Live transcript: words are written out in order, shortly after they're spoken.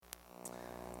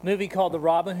Movie called The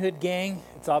Robin Hood Gang.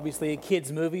 It's obviously a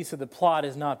kid's movie, so the plot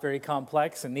is not very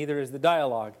complex, and neither is the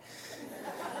dialogue.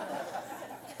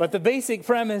 But the basic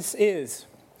premise is,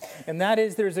 and that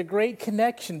is there's a great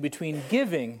connection between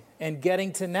giving and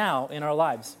getting to now in our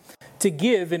lives. To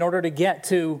give in order to get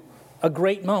to a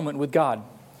great moment with God.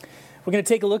 We're going to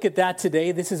take a look at that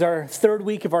today. This is our third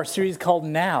week of our series called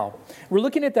Now. We're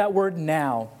looking at that word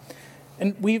now.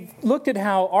 And we've looked at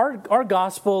how our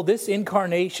gospel, this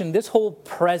incarnation, this whole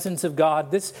presence of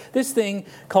God, this thing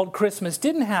called Christmas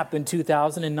didn't happen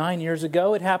 2,009 years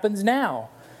ago. It happens now.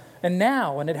 And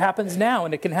it happens now,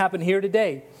 and it can happen here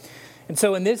today. And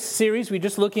so in this series, we're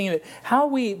just looking at how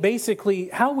we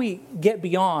get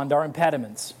beyond our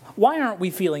impediments. Why aren't we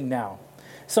feeling now?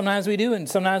 Sometimes we do, and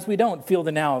sometimes we don't feel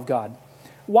the now of God.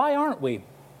 Why aren't we?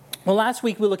 Well, last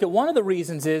week we looked at one of the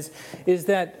reasons is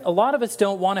that a lot of us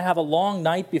don't want to have a long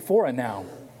night before a now.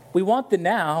 We want the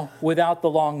now without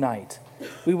the long night.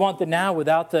 We want the now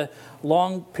without the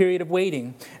long period of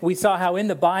waiting. We saw how in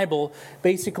the Bible,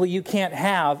 basically you can't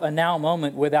have a now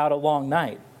moment without a long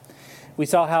night. We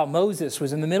saw how Moses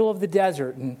was in the middle of the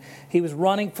desert and he was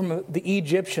running from the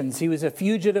Egyptians. He was a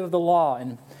fugitive of the law,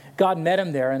 and God met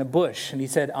him there in a bush and he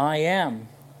said, I am.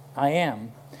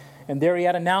 And there he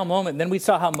had a now moment. And then we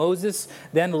saw how Moses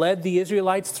then led the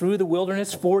Israelites through the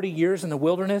wilderness, 40 years in the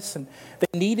wilderness. And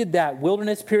they needed that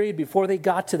wilderness period before they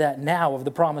got to that now of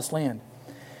the promised land.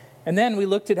 And then we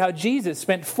looked at how Jesus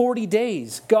spent 40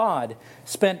 days, God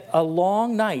spent a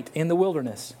long night in the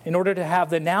wilderness in order to have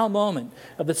the now moment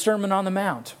of the Sermon on the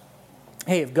Mount.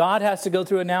 Hey, if God has to go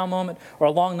through a now moment or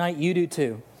a long night, you do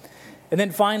too. And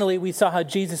then finally, we saw how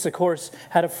Jesus, of course,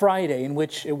 had a Friday in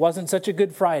which it wasn't such a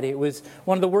good Friday. It was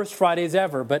one of the worst Fridays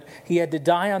ever, but he had to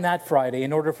die on that Friday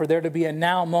in order for there to be a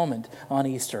now moment on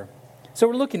Easter. So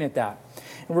we're looking at that.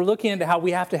 And we're looking into how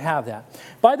we have to have that.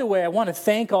 By the way, I want to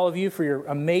thank all of you for your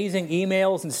amazing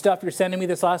emails and stuff you're sending me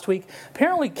this last week.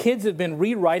 Apparently, kids have been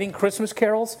rewriting Christmas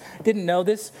carols. Didn't know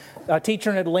this. A teacher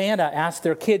in Atlanta asked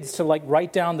their kids to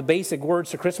write down the basic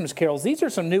words to Christmas carols. These are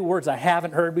some new words I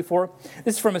haven't heard before.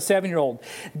 This is from a 7-year-old.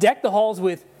 Deck the halls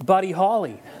with Buddy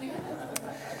Holly.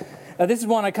 This is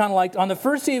one I kind of liked. On the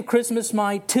first day of Christmas,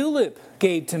 my tulip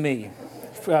gave to me.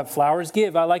 Flowers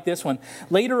give. I like this one.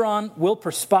 Later on, we'll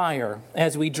perspire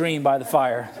as we dream by the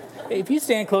fire. If you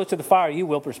stand close to the fire, you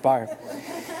will perspire.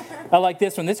 I like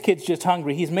this one. This kid's just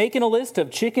hungry. He's making a list of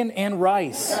chicken and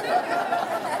rice.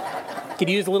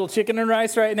 Could use a little chicken and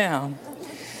rice right now.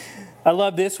 I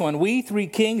love this one. We three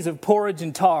kings of porridge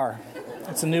and tar.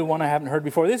 That's a new one I haven't heard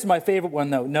before. This is my favorite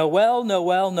one, though. Noel,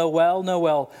 Noel, Noel,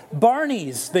 Noel.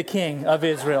 Barney's the king of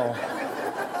Israel.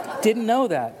 Didn't know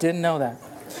that.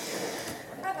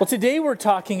 Well, today we're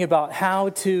talking about how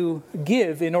to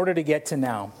give in order to get to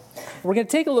now. We're going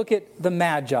to take a look at the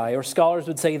Magi, or scholars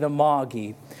would say the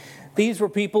Magi. These were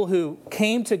people who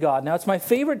came to God. Now, it's my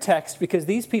favorite text because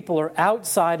these people are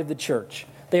outside of the church.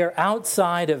 They are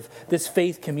outside of this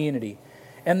faith community.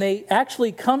 And they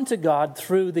actually come to God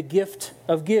through the gift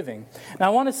of giving. Now, I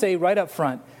want to say right up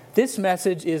front, this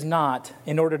message is not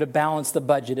in order to balance the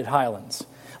budget at Highlands.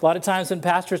 A lot of times when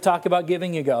pastors talk about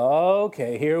giving, you go,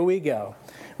 okay, here we go.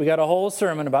 We got a whole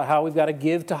sermon about how we've got to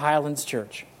give to Highlands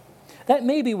Church. That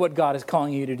may be what God is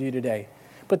calling you to do today.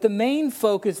 But the main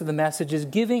focus of the message is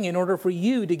giving in order for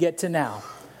you to get to now.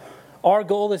 Our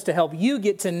goal is to help you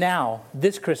get to now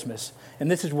this Christmas. And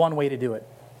this is one way to do it.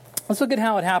 Let's look at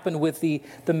how it happened with the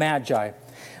Magi.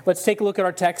 Let's take a look at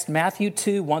our text, Matthew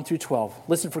 2, 1 through 12.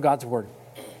 Listen for God's word.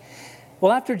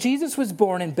 Well, after Jesus was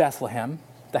born in Bethlehem,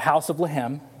 the house of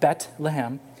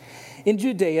Bethlehem, in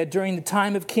Judea during the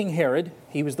time of King Herod,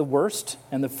 he was the worst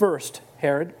and the first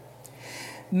Herod,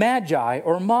 Magi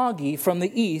or Magi from the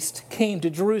east came to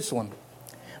Jerusalem.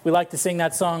 We like to sing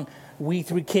that song, We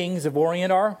Three Kings of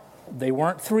Orient Are. They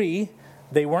weren't three,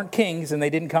 they weren't kings, and they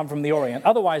didn't come from the Orient.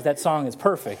 Otherwise, that song is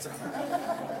perfect.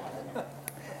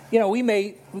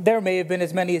 There may have been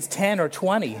as many as 10 or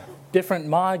 20 different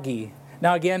Magi.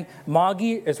 Now again,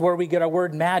 Magi is where we get our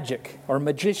word magic or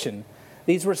magician.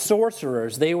 These were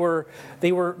sorcerers. They were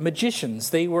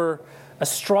magicians. They were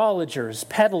astrologers,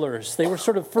 peddlers. They were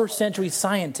sort of first century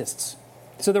scientists.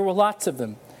 So there were lots of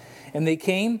them. And they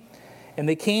came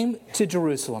to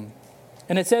Jerusalem.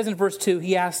 And it says in verse 2,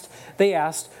 they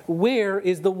asked, where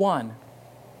is the one?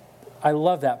 I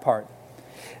love that part.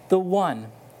 The one.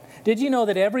 Did you know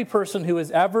that every person who has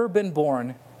ever been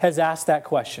born has asked that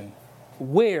question?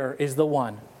 Where is the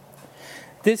one?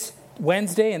 This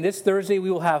Wednesday and this Thursday, we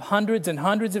will have hundreds and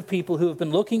hundreds of people who have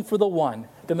been looking for the one,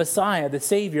 the Messiah, the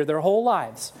Savior, their whole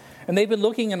lives. And they've been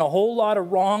looking in a whole lot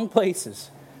of wrong places.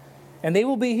 And they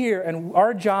will be here, and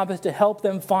our job is to help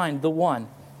them find the one.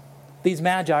 These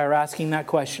magi are asking that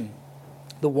question.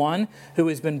 The one who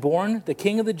has been born, the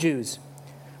King of the Jews.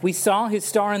 We saw his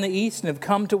star in the east and have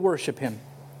come to worship him.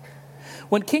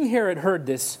 When King Herod heard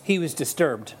this, he was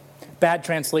disturbed. Bad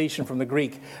translation from the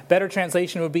Greek. Better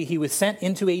translation would be he was sent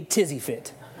into a tizzy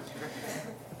fit.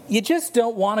 You just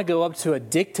don't want to go up to a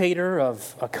dictator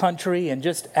of a country and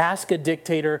just ask a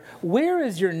dictator, where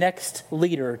is your next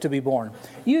leader to be born?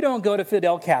 You don't go to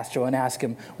Fidel Castro and ask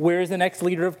him, where is the next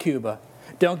leader of Cuba?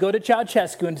 Don't go to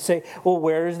Ceausescu and say, well,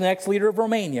 where is the next leader of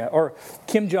Romania? Or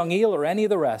Kim Jong-il or any of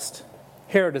the rest.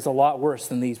 Herod is a lot worse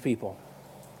than these people.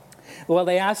 Well,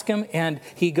 they ask him, and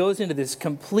he goes into this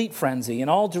complete frenzy, and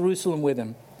all Jerusalem with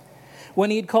him. When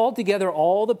he had called together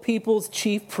all the people's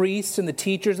chief priests and the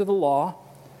teachers of the law,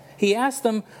 he asked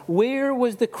them, where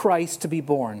was the Christ to be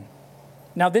born?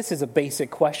 Now, this is a basic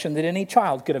question that any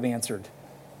child could have answered.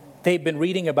 They've been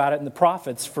reading about it in the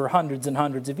prophets for hundreds and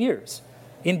hundreds of years.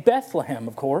 In Bethlehem,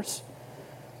 of course.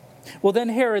 Well, then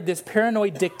Herod, this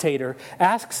paranoid dictator,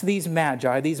 asks these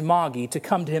magi, these magi, to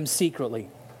come to him secretly.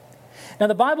 Now,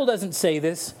 the Bible doesn't say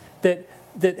this,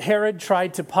 that Herod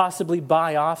tried to possibly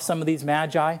buy off some of these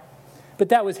magi, but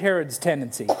that was Herod's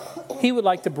tendency. He would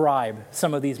like to bribe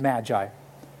some of these magi.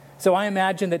 So I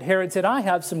imagine that Herod said, I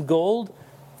have some gold,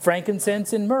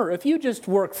 frankincense, and myrrh. If you just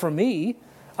work for me,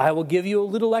 I will give you a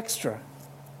little extra.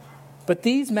 But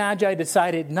these magi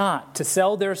decided not to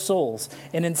sell their souls,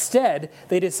 and instead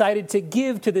they decided to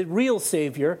give to the real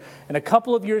Savior, and a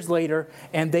couple of years later,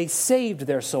 and they saved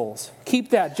their souls.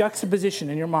 Keep that juxtaposition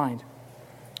in your mind.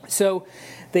 So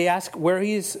they ask where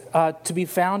he is to be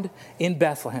found in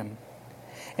Bethlehem.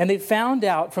 And they found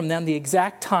out from them the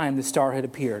exact time the star had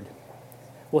appeared.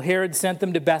 Well, Herod sent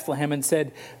them to Bethlehem and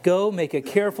said, go make a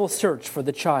careful search for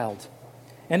the child.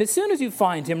 And as soon as you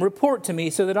find him, report to me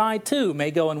so that I too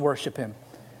may go and worship him.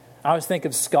 I always think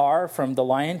of Scar from The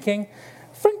Lion King.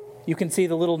 You can see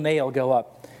the little nail go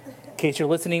up. In case you're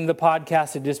listening to the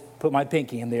podcast, I just put my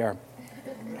pinky in the air.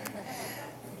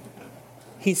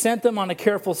 He sent them on a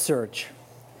careful search.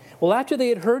 Well, after they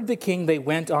had heard the king, they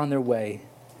went on their way.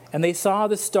 And they saw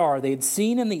the star they had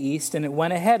seen in the east, and it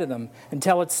went ahead of them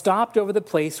until it stopped over the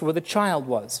place where the child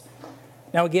was.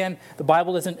 Now again, the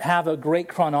Bible doesn't have a great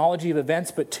chronology of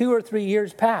events, but 2 or 3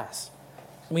 years pass.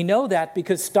 We know that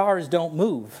because stars don't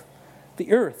move.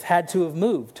 The earth had to have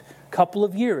moved a couple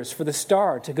of years for the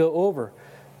star to go over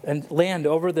and land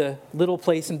over the little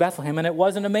place in Bethlehem. And it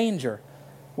wasn't a manger.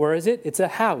 Where is it? It's a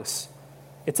house.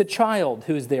 It's a child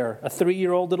who's there, a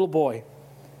 3-year-old little boy.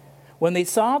 When they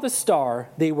saw the star,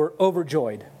 they were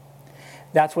overjoyed.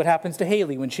 That's what happens to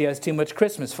Haley when she has too much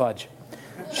Christmas fudge.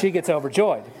 She gets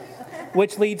overjoyed,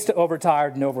 which leads to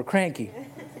overtired and overcranky.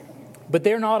 But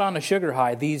they're not on a sugar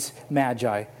high, these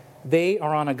magi. They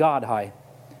are on a God high.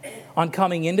 On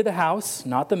coming into the house,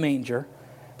 not the manger,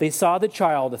 they saw the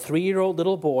child, a 3-year-old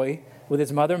little boy, with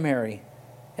his mother Mary,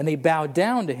 and they bowed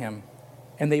down to him,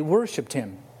 and they worshiped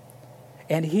him.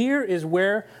 And here is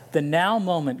where the now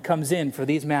moment comes in for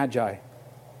these magi.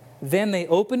 Then they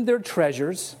opened their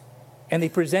treasures, and they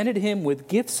presented him with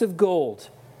gifts of gold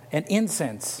and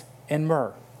incense and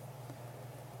myrrh.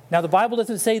 Now, the Bible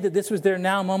doesn't say that this was their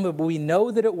now moment, but we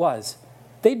know that it was.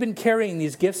 They'd been carrying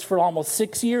these gifts for almost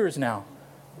 6 years now.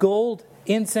 Gold,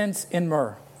 incense, and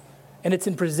myrrh. And it's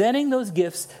in presenting those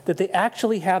gifts that they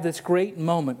actually have this great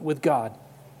moment with God.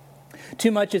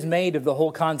 Too much is made of the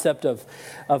whole concept of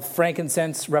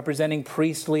frankincense representing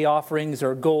priestly offerings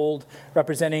or gold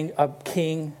representing a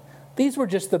king. These were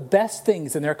just the best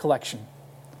things in their collection.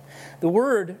 The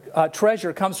word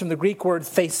treasure comes from the Greek word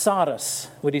thesaurus.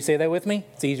 Would you say that with me?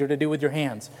 It's easier to do with your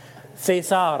hands.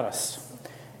 Thesaurus.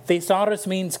 Thesaurus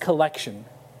means collection.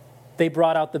 They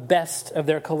brought out the best of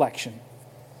their collection.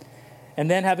 And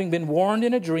then, having been warned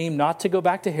in a dream not to go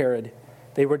back to Herod,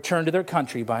 they returned to their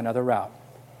country by another route.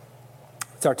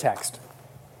 It's our text.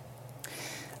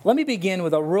 Let me begin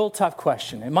with a real tough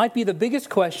question. It might be the biggest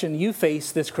question you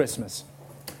face this Christmas.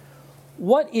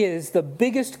 What is the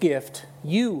biggest gift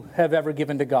you have ever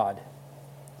given to God?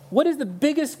 What is the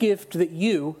biggest gift that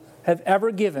you have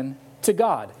ever given to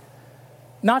God?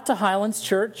 Not to Highlands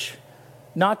Church,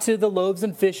 not to the loaves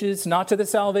and fishes, not to the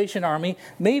Salvation Army.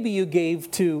 Maybe you gave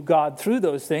to God through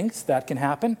those things. That can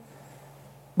happen.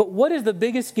 But what is the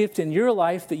biggest gift in your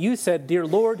life that you said, dear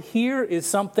Lord, here is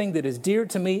something that is dear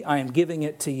to me. I am giving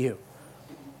it to you.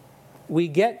 We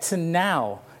get to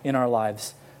now in our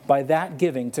lives by that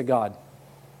giving to God.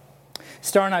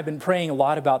 Star and I have been praying a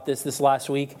lot about this last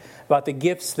week, about the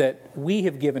gifts that we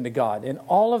have given to God. And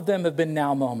all of them have been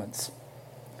now moments.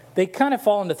 They kind of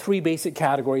fall into 3 basic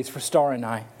categories for Star and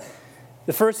I.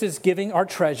 The first is giving our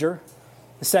treasure.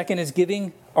 The second is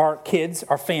giving our kids,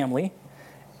 our family.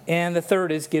 And the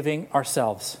third is giving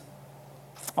ourselves.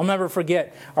 I'll never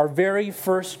forget our very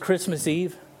first Christmas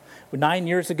Eve. 9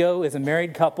 years ago, as a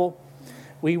married couple,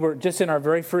 we were just in our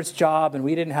very first job, and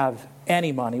we didn't have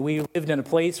any money. We lived in a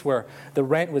place where the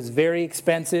rent was very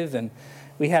expensive, and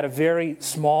we had a very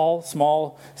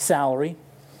small salary.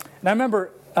 And I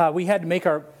remember we had to make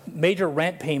our major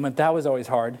rent payment. That was always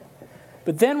hard.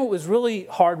 But then what was really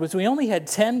hard was we only had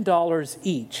 $10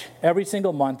 each every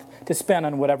single month to spend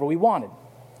on whatever we wanted.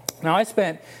 Now, I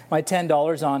spent my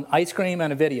 $10 on ice cream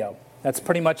and a video. That's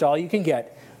pretty much all you can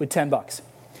get with $10.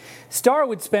 Star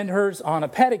would spend hers on a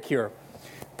pedicure.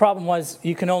 Problem was,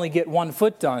 you can only get 1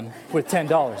 foot done with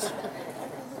 $10.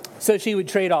 So she would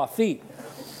trade off feet.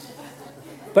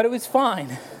 But it was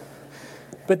fine.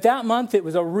 But that month, it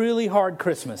was a really hard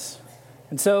Christmas.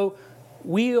 And so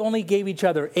we only gave each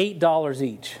other $8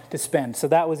 each to spend. So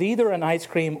that was either an ice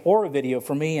cream or a video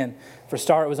for me, and for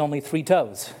Star, it was only 3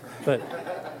 toes.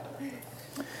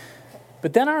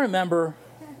 But then I remember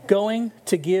going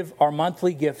to give our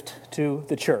monthly gift to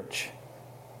the church.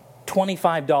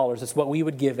 $25 is what we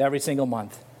would give every single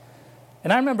month.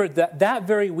 And I remember that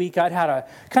very week I'd had a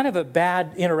kind of a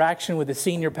bad interaction with the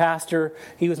senior pastor.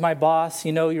 He was my boss.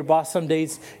 You know, your boss, some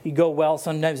days you go well,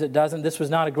 sometimes it doesn't. This was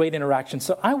not a great interaction.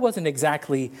 So I wasn't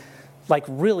exactly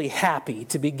really happy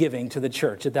to be giving to the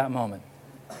church at that moment.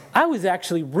 I was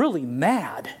actually really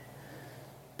mad.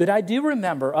 But I do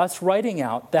remember us writing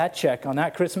out that check on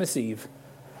that Christmas Eve,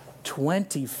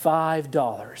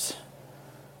 $25.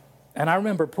 And I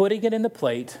remember putting it in the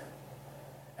plate,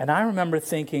 and I remember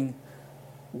thinking,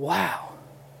 wow,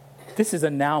 this is a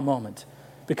now moment.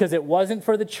 Because it wasn't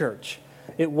for the church.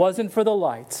 It wasn't for the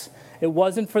lights. It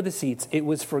wasn't for the seats. It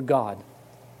was for God.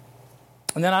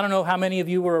 And then I don't know how many of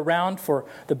you were around for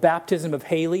the baptism of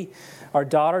Haley, our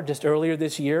daughter, just earlier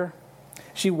this year.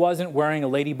 She wasn't wearing a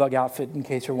ladybug outfit, in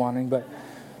case you're wondering. But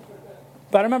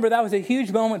I remember that was a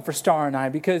huge moment for Star and I,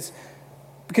 because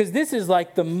this is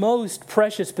like the most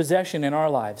precious possession in our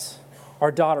lives,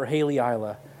 our daughter, Haley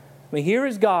Isla. I mean, here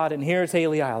is God and here is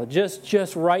Haley Isla,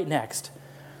 just right next.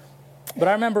 But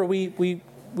I remember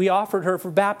we offered her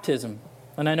for baptism.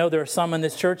 And I know there are some in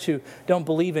this church who don't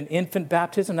believe in infant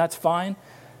baptism. That's fine.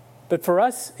 But for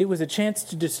us, it was a chance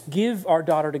to just give our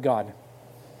daughter to God.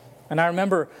 And I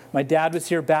remember my dad was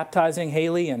here baptizing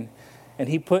Haley, and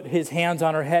he put his hands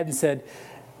on her head and said,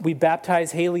 "We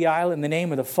baptize Haley Isla in the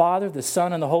name of the Father, the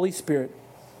Son, and the Holy Spirit."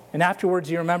 And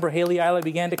afterwards, you remember Haley Isla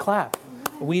began to clap.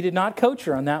 We did not coach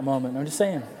her on that moment. I'm just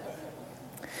saying.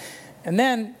 And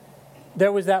then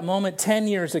there was that moment 10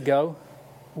 years ago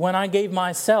when I gave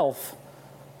myself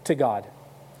to God.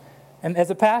 And as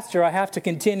a pastor, I have to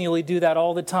continually do that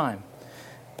all the time.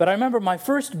 But I remember my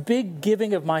first big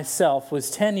giving of myself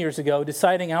was 10 years ago,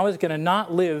 deciding I was going to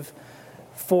not live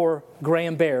for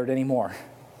Graham Baird anymore.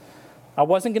 I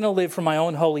wasn't going to live for my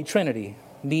own Holy Trinity,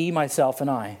 me, myself, and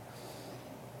I.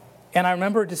 And I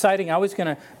remember deciding I was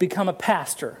going to become a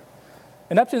pastor.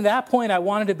 And up to that point, I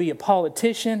wanted to be a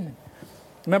politician.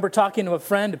 I remember talking to a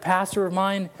friend, a pastor of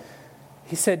mine.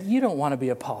 He said, "You don't want to be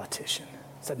a politician."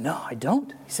 I said, "No, I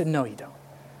don't." He said, "No, you don't.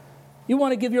 You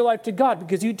want to give your life to God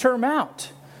because you term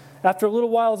out after a little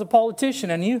while as a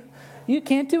politician, and you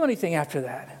can't do anything after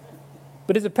that.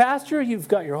 But as a pastor, you've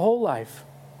got your whole life."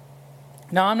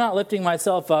 Now, I'm not lifting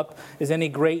myself up as any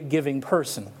great giving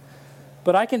person,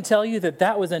 but I can tell you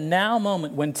that was a now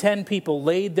moment when 10 people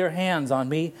laid their hands on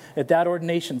me at that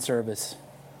ordination service.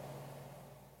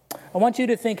 I want you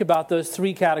to think about those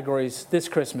 3 categories this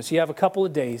Christmas. You have a couple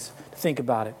of days to think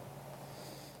about it.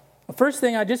 The first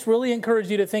thing I just really encourage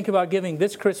you to think about giving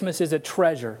this Christmas is a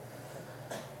treasure.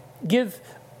 Give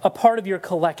a part of your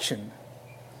collection.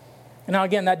 Now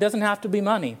again, that doesn't have to be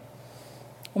money.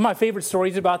 One of my favorite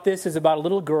stories about this is about a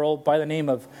little girl by the name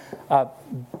of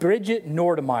Bridget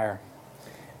Nordemeyer.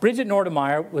 Bridget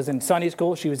Nordemeyer was in Sunday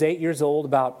school. She was 8 years old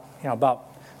about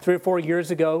 3 or 4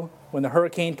 years ago when the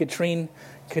Hurricane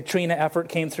Katrina effort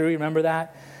came through. You remember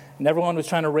that? And everyone was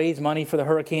trying to raise money for the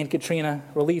Hurricane Katrina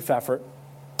relief effort.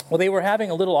 Well, they were having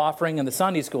a little offering in the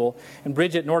Sunday school, and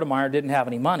Bridget Nordemeyer didn't have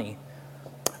any money.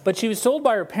 But she was told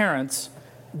by her parents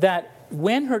that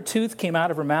when her tooth came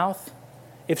out of her mouth,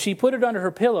 if she put it under her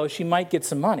pillow, she might get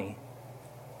some money.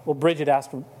 Well, Bridget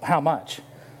asked, "How much?"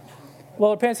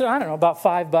 Well, her parents said, "I don't know, about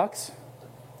 $5."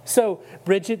 So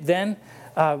Bridget then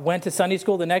went to Sunday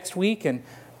school the next week, and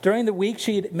during the week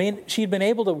she'd been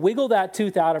able to wiggle that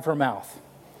tooth out of her mouth.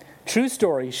 True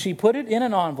story. She put it in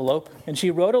an envelope, and she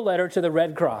wrote a letter to the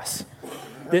Red Cross.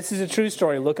 This is a true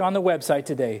story. Look on the website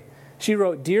today. She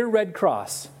wrote, "Dear Red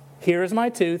Cross, here is my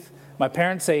tooth. My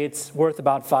parents say it's worth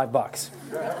about $5.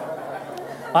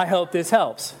 I hope this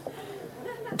helps."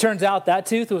 It turns out that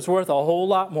tooth was worth a whole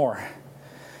lot more,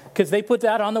 because they put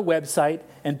that on the website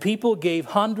and people gave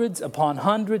hundreds upon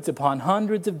hundreds upon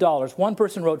hundreds of dollars. One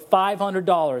person wrote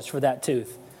 $500 for that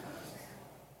tooth.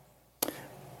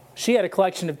 She had a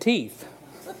collection of teeth.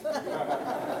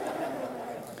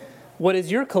 What is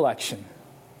your collection?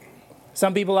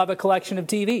 Some people have a collection of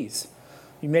TVs.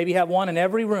 You maybe have one in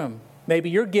every room. Maybe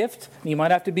your gift, you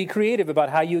might have to be creative about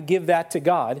how you give that to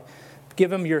God.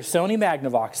 Give him your Sony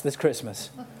Magnavox this Christmas.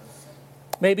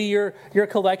 Maybe your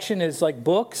collection is like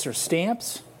books or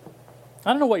stamps.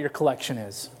 I don't know what your collection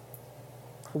is.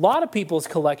 A lot of people's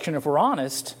collection, if we're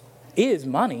honest, is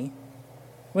money.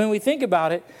 When we think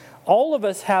about it, all of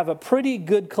us have a pretty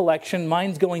good collection.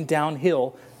 Mine's going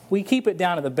downhill. We keep it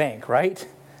down to the bank, right?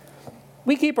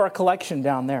 We keep our collection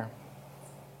down there.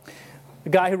 The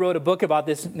guy who wrote a book about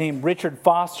this named Richard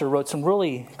Foster wrote some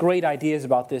really great ideas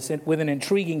about this with an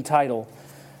intriguing title.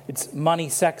 It's Money,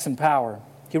 Sex, and Power.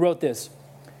 He wrote this: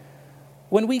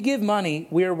 when we give money,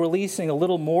 we are releasing a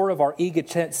little more of our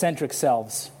egocentric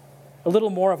selves, a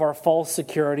little more of our false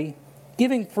security.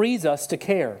 Giving frees us to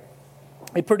care.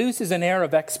 It produces an air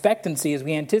of expectancy as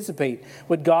we anticipate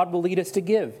what God will lead us to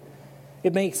give.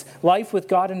 It makes life with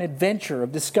God an adventure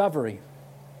of discovery.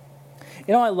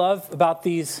 You know what I love about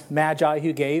these magi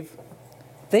who gave?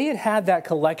 They had had that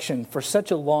collection for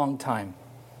such a long time.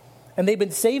 And they've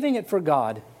been saving it for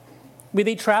God. I mean,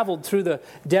 they traveled through the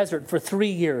desert for 3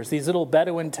 years, these little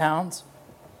Bedouin towns.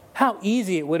 How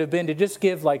easy it would have been to just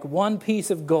give like one piece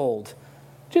of gold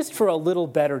just for a little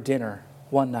better dinner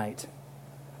one night.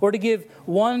 Or to give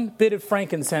one bit of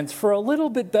frankincense for a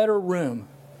little bit better room.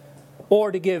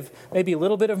 Or to give maybe a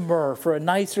little bit of myrrh for a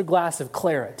nicer glass of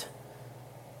claret.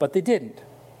 But they didn't.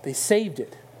 They saved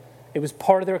it. It was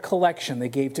part of their collection they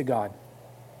gave to God.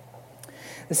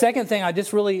 The second thing I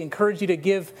just really encourage you to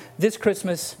give this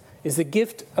Christmas is the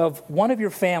gift of one of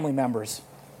your family members.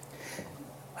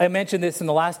 I mentioned this in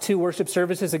the last 2 worship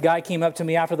services. A guy came up to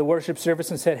me after the worship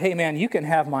service and said, "Hey man, you can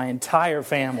have my entire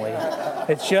family.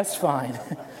 It's just fine."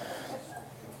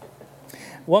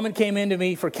 A woman came into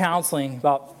me for counseling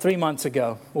about 3 months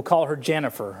ago. We'll call her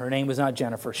Jennifer. Her name was not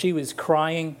Jennifer. She was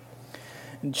crying,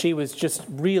 and she was just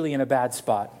really in a bad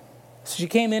spot. So she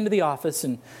came into the office,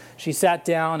 and she sat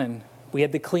down, and we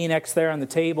had the Kleenex there on the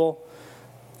table.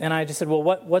 And I just said, "Well,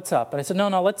 what's up?" And I said,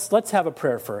 no, let's have a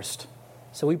prayer first.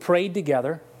 So we prayed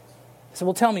together. I said,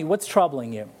 "Well, tell me, what's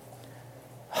troubling you?"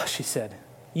 Oh, she said,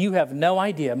 "You have no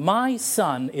idea. My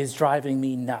son is driving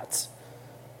me nuts."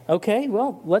 Okay,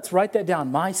 well, let's write that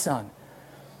down, my son.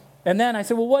 And then I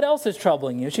said, "Well, what else is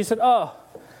troubling you?" She said, "Oh,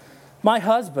 my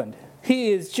husband.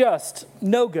 He is just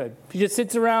no good. He just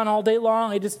sits around all day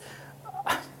long.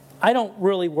 I don't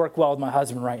really work well with my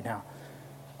husband right now."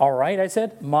 "All right," I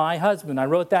said, "my husband." I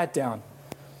wrote that down.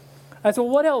 I said,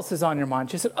 "Well, what else is on your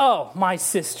mind?" She said, "Oh, my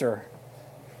sister."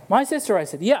 "My sister?" I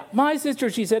said, "Yeah, my sister."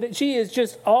 She said, "She is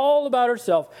just all about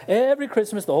herself. Every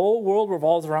Christmas, the whole world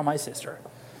revolves around my sister."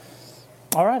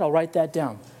 "All right, I'll write that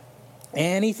down."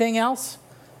 "Anything else?"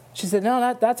 She said,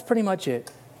 "No, that's pretty much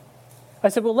it." I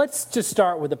said, "Well, let's just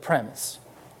start with the premise.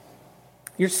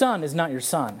 Your son is not your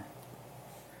son."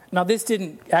 Now, this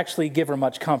didn't actually give her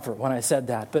much comfort when I said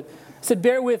that, but I said,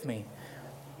 "Bear with me.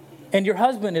 And your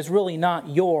husband is really not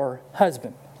your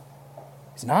husband."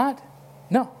 "He's not?"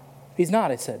 "No, he's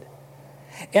not," I said.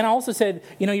 And I also said,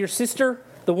 "Your sister,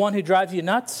 the one who drives you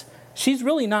nuts, she's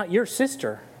really not your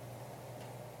sister."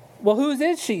 "Well, whose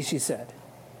is she?" she said.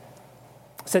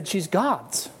 I said, "She's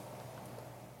God's.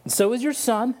 And so is your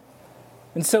son,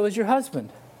 and so is your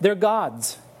husband. They're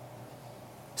God's.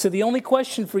 So the only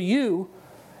question for you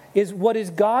is, what is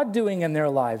God doing in their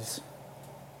lives?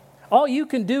 All you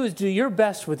can do is do your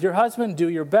best with your husband, do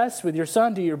your best with your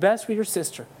son, do your best with your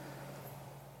sister.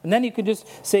 And then you can just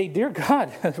say, 'Dear God,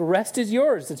 the rest is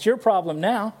yours. It's your problem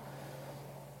now.'"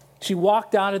 She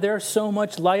walked out of there so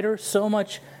much lighter, so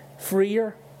much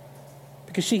freer,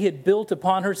 because she had built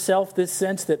upon herself this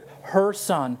sense that her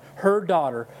son, her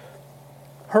daughter,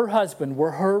 her husband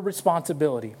were her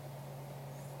responsibility.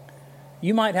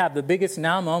 You might have the biggest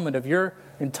now moment of your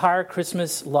entire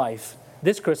Christmas life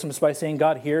this Christmas by saying,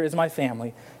 "God, here is my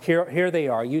family. Here they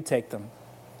are. You take them."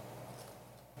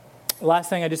 The last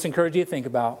thing I just encourage you to think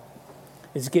about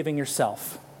is giving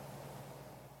yourself.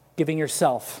 Giving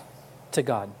yourself to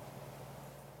God.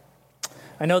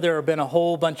 I know there have been a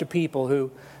whole bunch of people who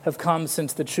have come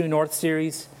since the True North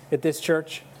series at this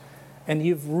church, and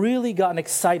you've really gotten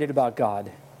excited about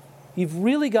God. You've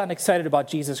really gotten excited about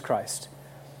Jesus Christ.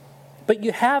 But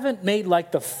you haven't made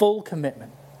like the full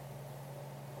commitment.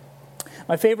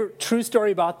 My favorite true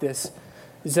story about this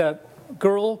is a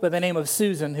girl by the name of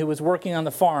Susan who was working on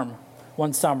the farm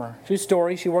one summer. True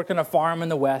story. She worked on a farm in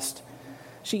the West.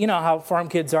 You know how farm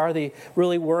kids are. They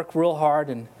really work real hard,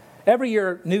 and every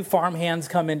year new farm hands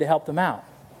come in to help them out.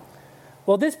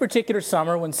 Well, this particular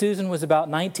summer, when Susan was about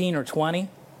 19 or 20,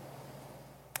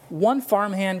 one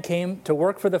farmhand came to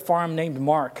work for the farm named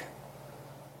Mark,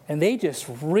 and they just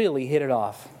really hit it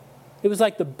off. It was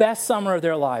like the best summer of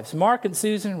their lives. Mark and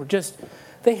Susan were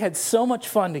they had so much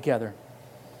fun together.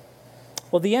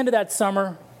 Well, at the end of that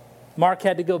summer, Mark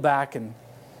had to go back, and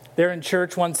they're in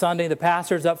church one Sunday. The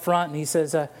pastor's up front, and he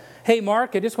says, hey,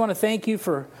 Mark, I just want to thank you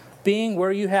for being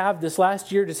where you have this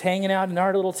last year, just hanging out in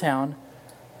our little town.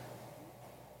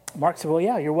 Mark said, well,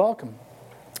 yeah, you're welcome.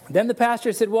 Then the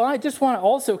pastor said, well, I just want to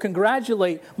also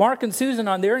congratulate Mark and Susan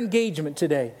on their engagement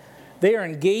today. They are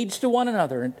engaged to one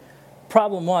another. And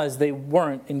problem was, they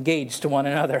weren't engaged to one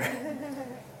another.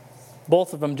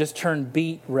 Both of them just turned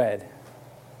beet red.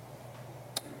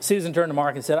 Susan turned to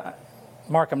Mark and said,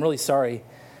 Mark, I'm really sorry.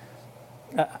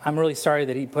 I'm really sorry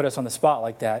that he put us on the spot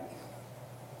like that.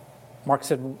 Mark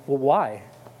said, well, why?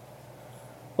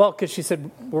 Well, because she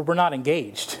said, we're not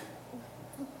engaged.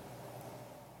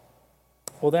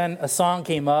 Well, then a song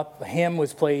came up, a hymn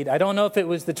was played. I don't know if it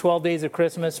was the 12 Days of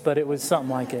Christmas, but it was something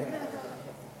like it.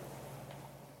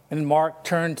 And Mark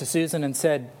turned to Susan and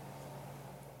said,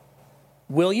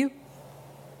 will you?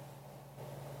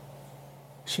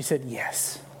 She said,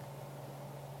 yes.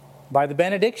 By the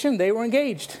benediction, they were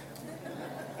engaged.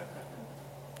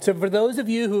 So for those of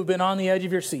you who have been on the edge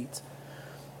of your seats,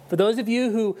 for those of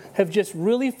you who have just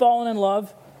really fallen in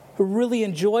love, who really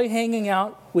enjoy hanging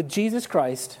out with Jesus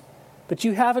Christ, but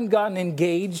you haven't gotten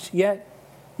engaged yet,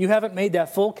 you haven't made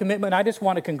that full commitment, I just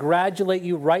want to congratulate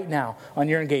you right now on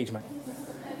your engagement.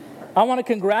 I want to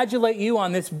congratulate you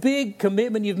on this big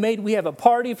commitment you've made. We have a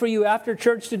party for you after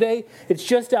church today. It's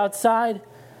just outside.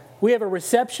 We have a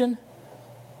reception.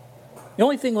 The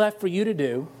only thing left for you to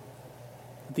do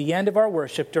at the end of our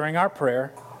worship during our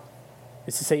prayer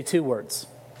is to say two words.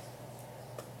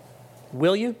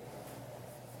 Will you?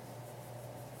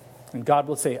 And God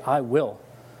will say, I will.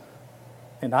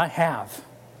 And I have.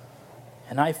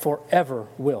 And I forever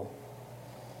will.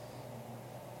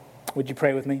 Would you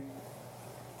pray with me?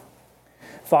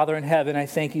 Father in heaven, I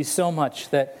thank you so much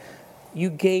that you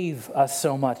gave us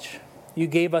so much. You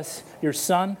gave us your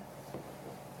Son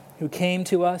who came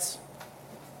to us.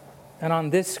 And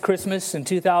on this Christmas in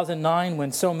 2009,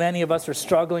 when so many of us are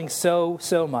struggling so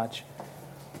much,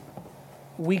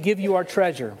 we give you our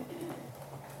treasure.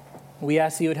 We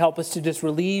ask that you would help us to just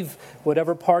relieve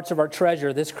whatever parts of our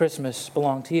treasure this Christmas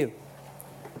belong to you.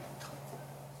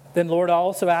 Then, Lord, I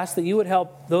also ask that you would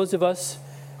help those of us,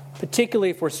 particularly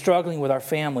if we're struggling with our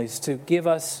families, to give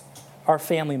us our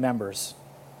family members.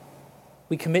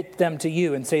 We commit them to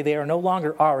you and say they are no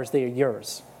longer ours, they are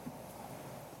yours.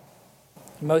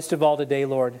 Most of all today,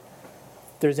 Lord,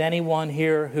 if there's anyone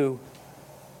here who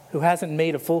hasn't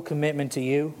made a full commitment to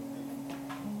you,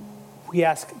 we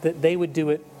ask that they would do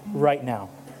it right now,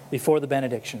 before the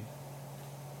benediction,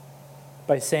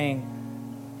 by saying,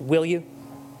 will you?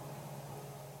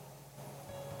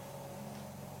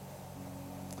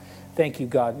 Thank you,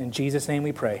 God. In Jesus' name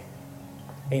we pray.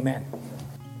 Amen.